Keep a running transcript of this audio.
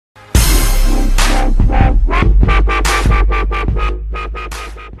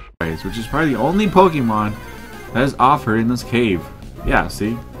which is probably the only Pokemon that is offered in this cave. Yeah,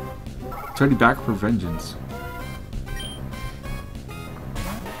 see? It's already back for vengeance.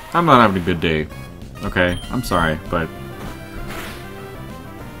 I'm not having a good day. Okay, I'm sorry, but...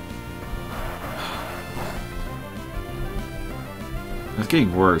 it's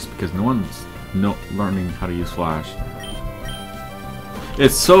getting worse because no one's learning how to use Flash.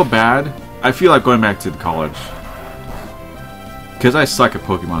 It's so bad, I feel like going back to college. Because I suck at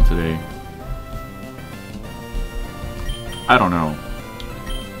Pokemon today. I don't know.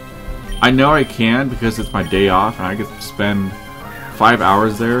 I know I can because it's my day off and I get to spend 5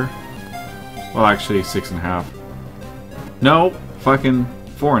 hours there. Well, actually 6.5. No, fucking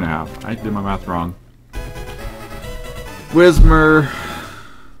 4.5. I did my math wrong. Whismer.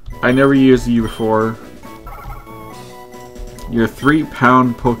 I never used you before. You're a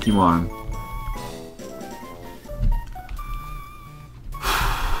 3-pound Pokemon.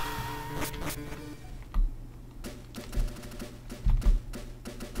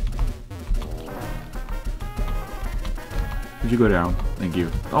 Would you go down? Thank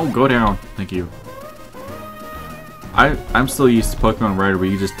you. Oh, go down. Thank you. I'm still used to Pokemon Red where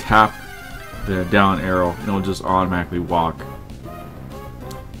you just tap the down arrow and it'll just automatically walk.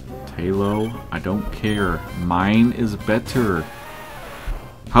 Halo, I don't care. Mine is better.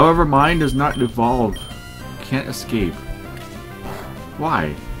 However, mine does not evolve. Can't escape.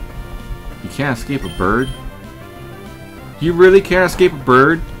 Why? You can't escape a bird? You really can't escape a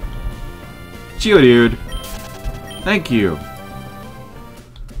bird? Geodude. Thank you.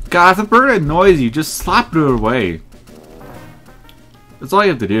 God, if the bird annoys you, just slap it away. That's all you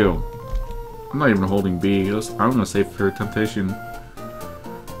have to do. I'm not even holding B. I'm gonna save for Temptation.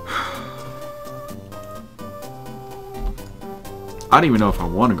 I don't even know if I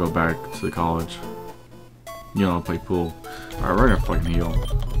want to go back to the college. You know, play pool. Alright, we're gonna fucking heal.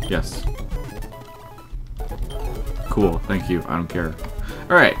 Yes. Cool, thank you. I don't care.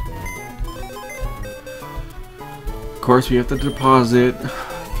 Alright. Of course, we have to deposit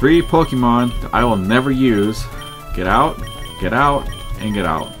 3 Pokemon that I will never use. Get out, and get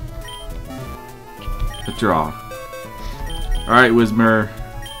out. Withdraw. Alright, Whismer.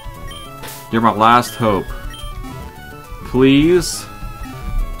 You're my last hope. Please,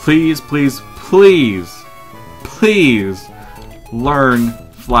 please, please, please, please learn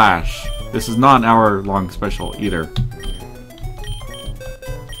Flash. This is not an hour-long special either.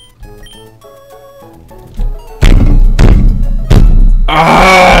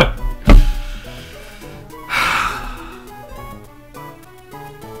 Ah!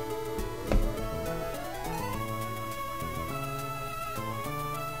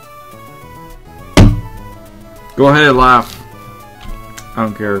 Go ahead and laugh. I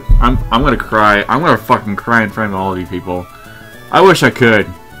don't care. I'm gonna cry. I'm gonna fucking cry in front of all of you people. I wish I could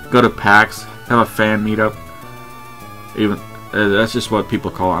go to PAX, have a fan meetup. Even that's just what people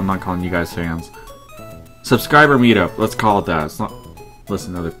call it. I'm not calling you guys fans. Subscriber meetup. Let's call it that. It's not.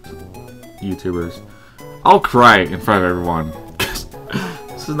 Listen to other YouTubers. I'll cry in front of everyone.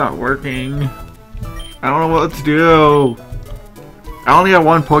 This is not working. I don't know what to do. I only have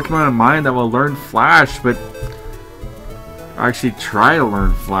one Pokemon in mind that will learn Flash, but I actually try to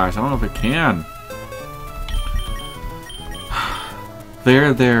learn Flash. I don't know if I can.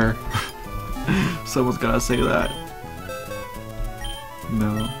 There. Someone's gotta say that.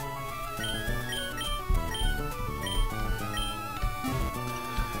 No.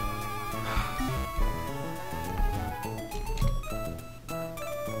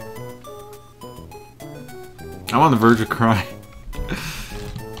 I'm on the verge of crying.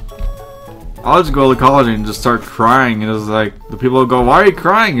 I'll just go to college and just start crying, and it's like, the people will go, why are you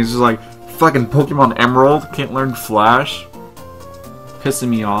crying? It's just like, fucking Pokemon Emerald can't learn Flash. Pissing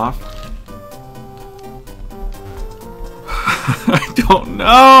me off. I don't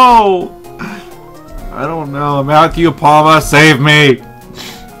know! I don't know. Matthew Palma, save me!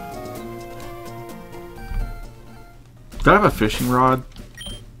 Do I have a fishing rod?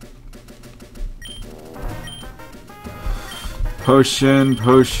 Potion,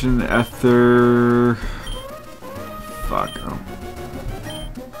 ether. Fuck. Oh.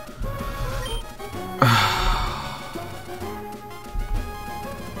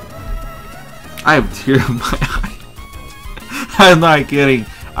 I have a tear in my eye. I'm not kidding.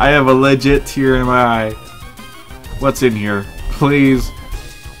 I have a legit tear in my eye. What's in here? Please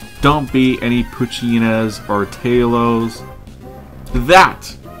don't be any Puccinas or Talos.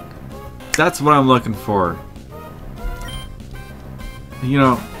 That's what I'm looking for. You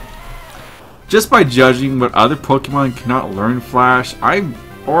know, just by judging what other Pokemon cannot learn Flash, I'm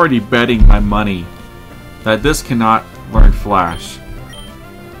already betting my money that this cannot learn Flash.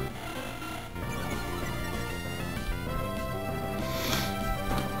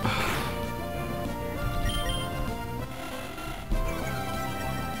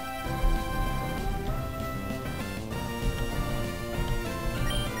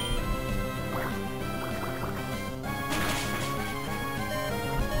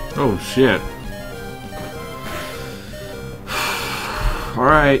 Oh shit.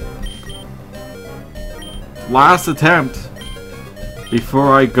 Alright. Last attempt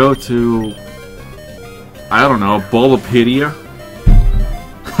before I go to, I don't know, Bulbapedia.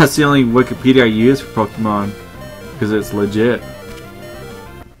 That's the only Wikipedia I use for Pokemon because it's legit.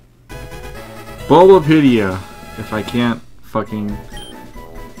 Bulbapedia. If I can't fucking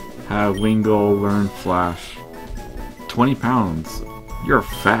have Wingull learn Flash. 20 pounds. You're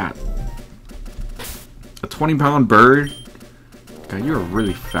fat. A 20-pound bird? God, you're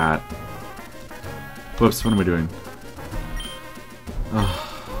really fat. Whoops, what am I doing? Ugh.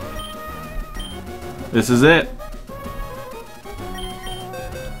 This is it.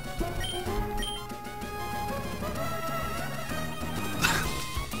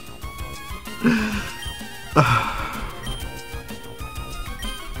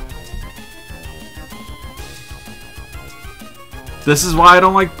 This is why I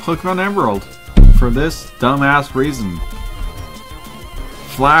don't like Pokemon Emerald. For this dumbass reason.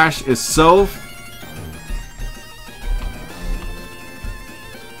 Flash is so...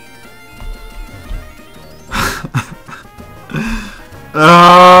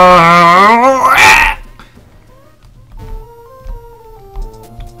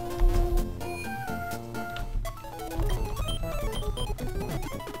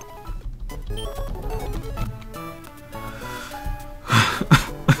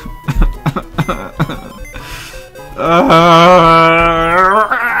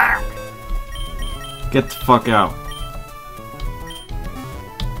 Get the fuck out.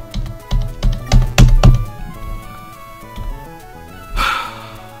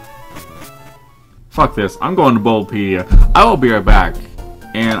 Fuck this. I'm going to Bulbapedia. I will be right back.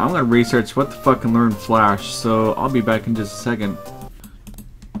 And I'm going to research what the fuck can learn Flash. So I'll be back in just a second.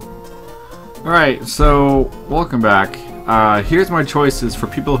 Alright, so welcome back. Here's my choices for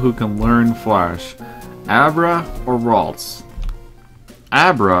people who can learn Flash. Abra or Ralts.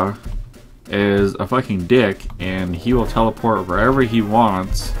 Abra is a fucking dick and he will teleport wherever he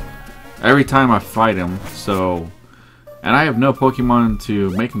wants every time I fight him, so, and I have no Pokemon to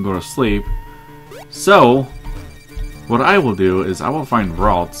make him go to sleep, so what I will do is I will find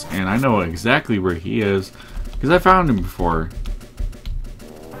Ralts, and I know exactly where he is because I found him before.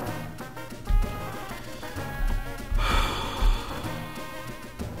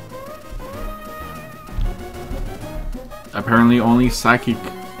 Apparently only psychic,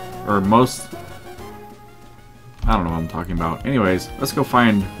 or most, I don't know what I'm talking about. Anyways, let's go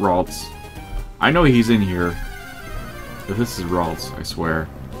find Ralts. I know he's in here. If this is Ralts, I swear.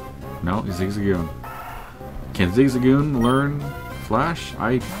 No, he's Zigzagoon. Can Zigzagoon learn Flash?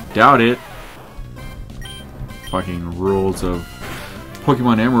 I doubt it. Fucking rules of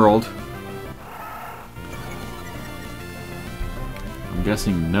Pokemon Emerald. I'm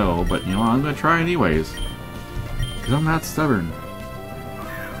guessing no, but you know, I'm gonna try anyways. Because I'm not stubborn.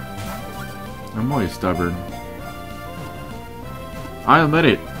 I'm always stubborn. I admit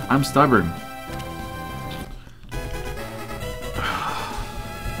it. I'm stubborn.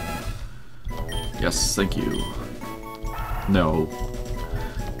 Yes, thank you. No.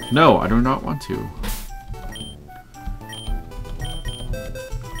 No, I do not want to.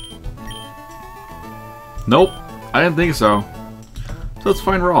 Nope. I didn't think so. So let's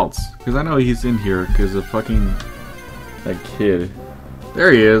find Ralts. Because I know he's in here because of fucking... that kid.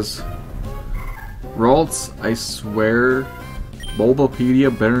 There he is. Ralts, I swear,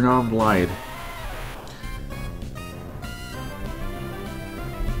 Bulbapedia better not have lied.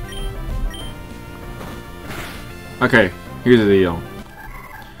 Okay, here's the deal.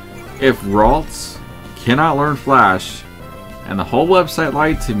 If Ralts cannot learn Flash, and the whole website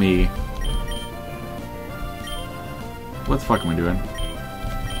lied to me, what the fuck am I doing?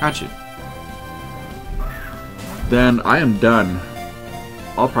 Hatchet. Then I am done.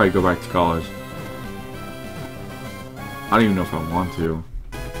 I'll probably go back to college. I don't even know if I want to.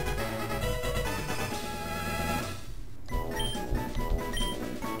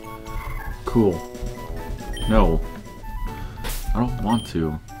 Cool. No. I don't want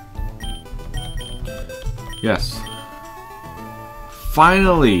to. Yes.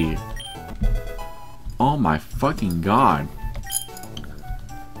 Finally! Oh my fucking god.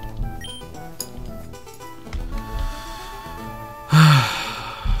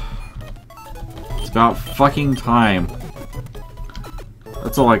 It's about fucking time.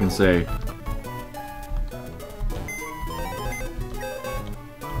 That's all I can say.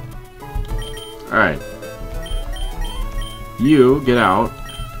 Alright. You, get out.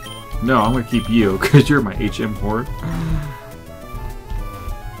 No, I'm gonna keep you, because you're my HM horde.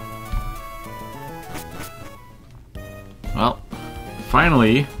 Well,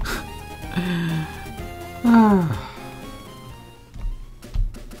 finally,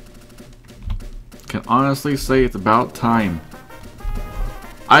 Can honestly say it's about time.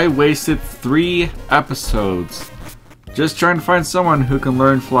 I wasted 3 episodes just trying to find someone who can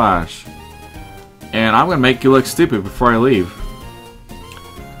learn Flash. And I'm gonna make you look stupid before I leave.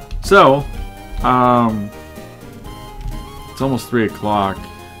 So, it's almost 3 o'clock.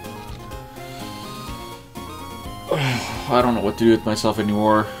 I don't know what to do with myself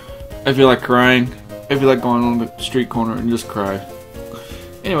anymore. I feel like crying. I feel like going on the street corner and just cry.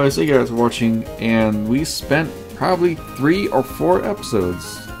 Anyways, thank you guys for watching, and we spent probably 3 or 4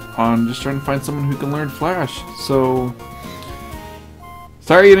 episodes on just trying to find someone who can learn Flash. So,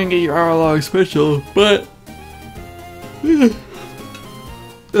 sorry you didn't get your hour-long special, but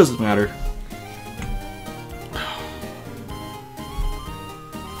doesn't matter.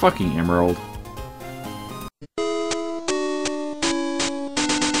 Fucking Emerald.